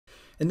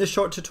In this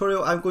short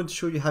tutorial, I'm going to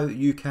show you how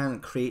you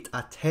can create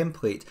a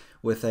template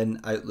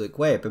within Outlook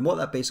Web. And what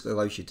that basically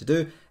allows you to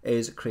do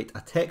is create a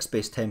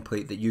text-based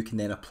template that you can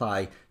then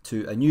apply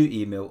to a new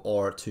email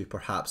or to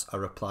perhaps a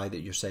reply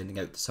that you're sending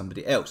out to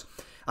somebody else.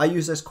 I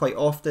use this quite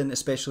often,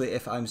 especially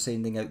if I'm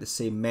sending out the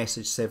same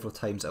message several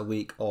times a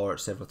week or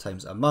several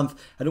times a month.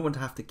 I don't want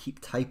to have to keep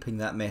typing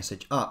that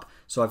message up,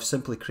 so I've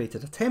simply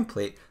created a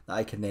template that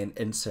I can then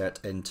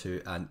insert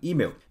into an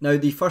email. Now,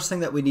 the first thing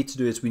that we need to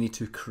do is we need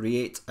to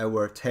create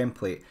our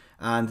template,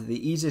 and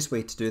the easiest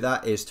way to do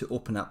that is to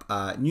open up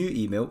a new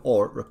email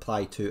or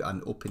reply to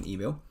an open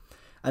email.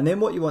 And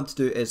then what you want to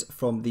do is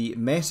from the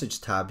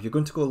message tab, you're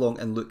going to go along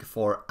and look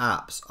for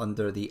apps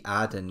under the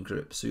add-in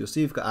group. So you'll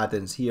see you've got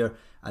add-ins here,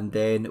 and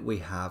then we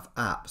have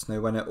apps. Now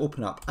when I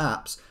open up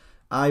apps,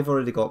 I've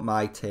already got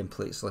my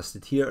templates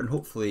listed here, and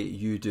hopefully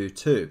you do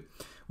too.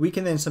 We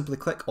can then simply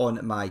click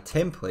on my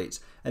templates,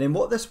 and then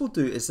what this will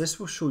do is this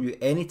will show you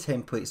any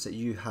templates that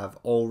you have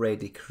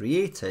already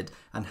created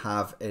and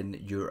have in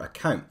your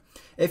account.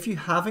 If you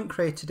haven't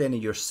created any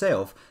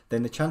yourself,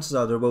 then the chances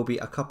are there will be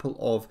a couple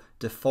of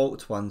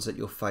default ones that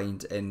you'll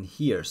find in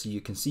here. So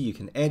you can see you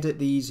can edit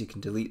these, you can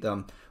delete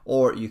them,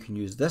 or you can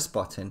use this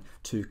button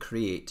to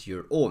create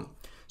your own.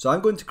 So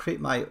I'm going to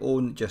create my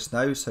own just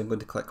now, so I'm going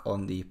to click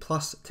on the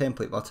plus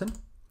template button.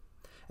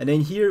 And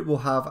then here we'll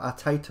have a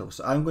title.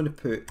 So I'm going to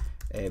put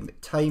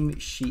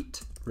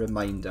timesheet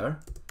reminder.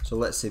 So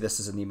let's say this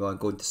is an email I'm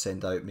going to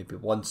send out maybe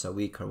once a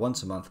week or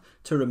once a month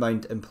to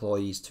remind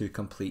employees to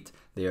complete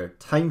their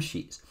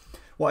timesheets.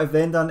 What I've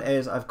then done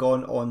is I've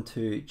gone on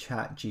to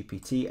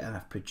ChatGPT and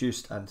I've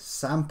produced a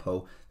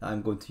sample that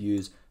I'm going to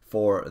use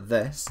for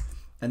this.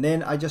 And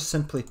then I just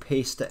simply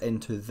paste it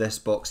into this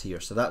box here.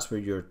 So that's where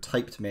your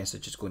typed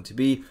message is going to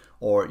be,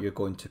 or you're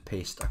going to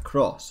paste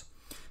across.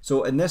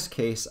 So in this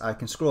case, I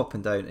can scroll up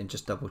and down and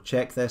just double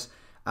check this.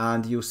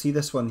 And you'll see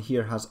this one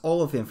here has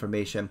all of the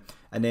information,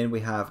 and then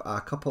we have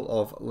a couple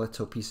of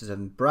little pieces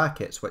in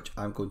brackets which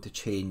I'm going to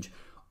change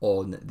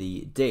on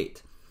the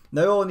date.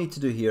 Now all I need to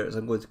do here is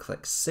I'm going to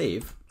click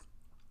save,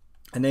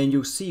 and then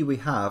you'll see we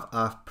have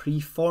a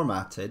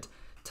pre-formatted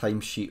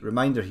timesheet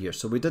reminder here.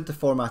 So we did the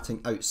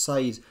formatting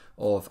outside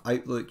of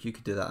Outlook. You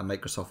could do that in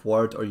Microsoft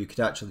Word, or you could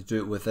actually do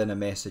it within a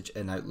message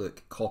in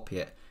Outlook, copy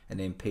it and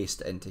then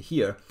paste it into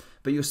here.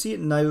 But you'll see it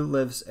now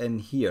lives in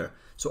here.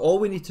 So all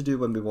we need to do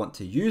when we want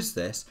to use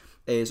this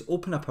is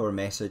open up our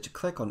message,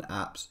 click on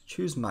apps,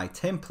 choose my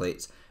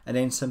templates, and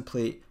then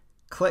simply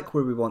click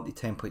where we want the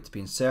template to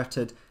be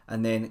inserted,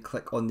 and then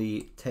click on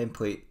the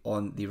template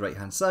on the right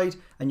hand side,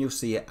 and you'll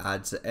see it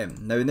adds it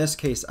in. Now in this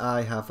case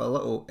I have a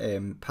little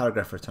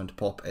paragraph return to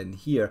pop in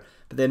here,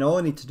 but then all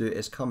I need to do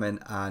is come in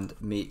and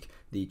make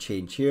the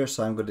change here.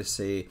 So I'm going to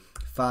say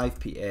 5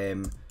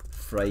 PM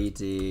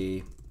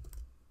Friday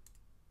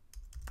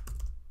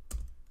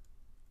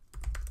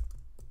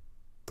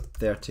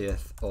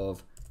 30th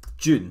of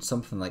June,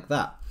 something like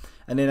that.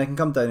 And then I can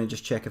come down and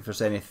just check if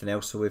there's anything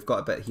else. So we've got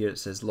a bit here that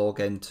says log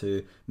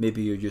into,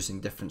 maybe you're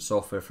using different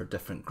software for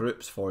different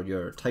groups for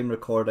your time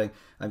recording.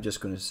 I'm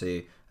just going to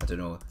say, I don't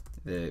know,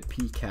 the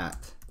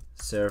PCAT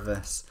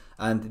service,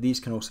 and these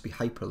can also be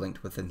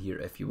hyperlinked within here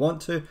if you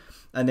want to.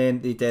 And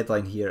then the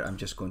deadline here, I'm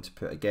just going to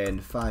put again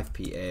 5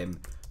 PM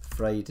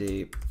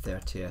Friday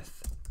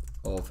 30th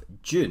of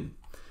June.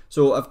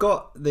 So I've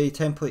got the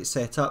template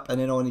set up, and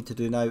then all I need to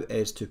do now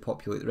is to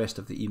populate the rest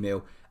of the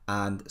email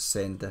and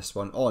send this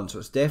one on. So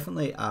it's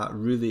definitely a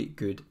really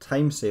good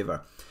time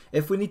saver.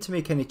 If we need to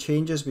make any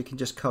changes, we can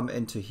just come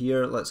into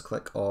here. Let's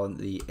click on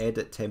the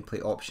edit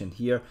template option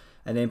here,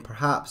 and then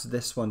perhaps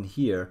this one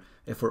here,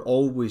 if we're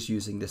always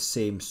using the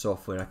same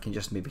software, I can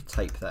just maybe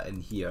type that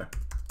in here.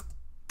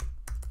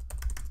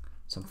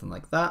 Something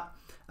like that.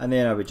 And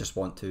then I would just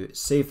want to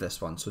save this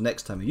one. So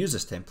next time we use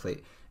this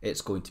template, it's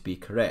going to be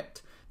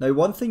correct. Now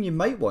one thing you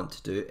might want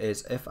to do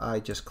is, if I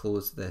just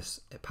close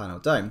this panel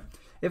down,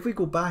 if we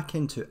go back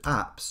into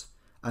apps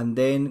and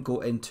then go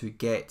into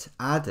get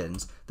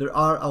add-ins, there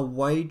are a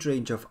wide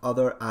range of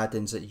other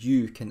add-ins that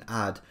you can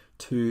add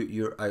to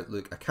your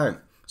Outlook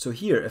account. So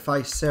here, if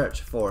I search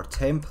for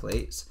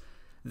templates,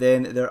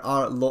 then there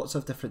are lots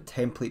of different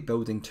template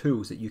building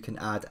tools that you can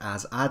add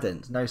as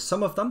add-ins. Now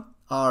some of them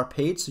are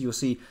paid, so you'll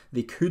see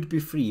they could be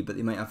free, but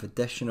they might have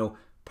additional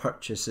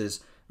purchases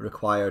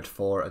required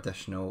for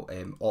additional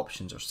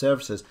options or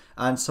services,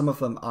 and some of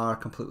them are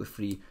completely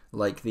free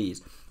like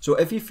these. So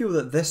if you feel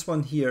that this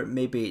one here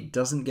maybe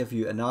doesn't give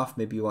you enough,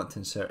 maybe you want to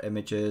insert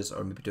images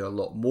or maybe do a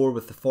lot more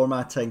with the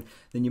formatting,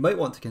 then you might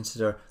want to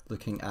consider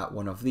looking at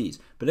one of these.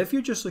 But if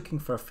you're just looking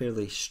for a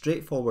fairly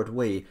straightforward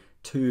way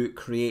to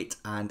create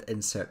and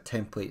insert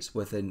templates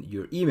within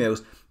your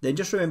emails, then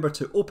just remember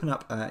to open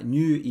up a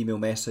new email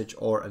message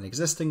or an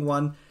existing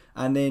one,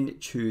 and then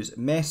choose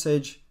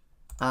message,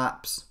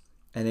 apps,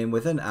 and then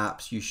within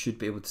apps you should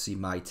be able to see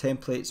my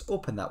templates.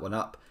 Open that one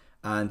up,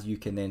 and you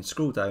can then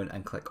scroll down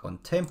and click on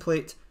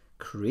template,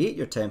 create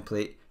your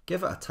template,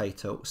 give it a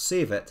title,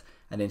 save it,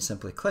 and then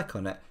simply click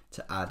on it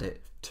to add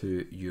it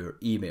to your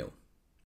email.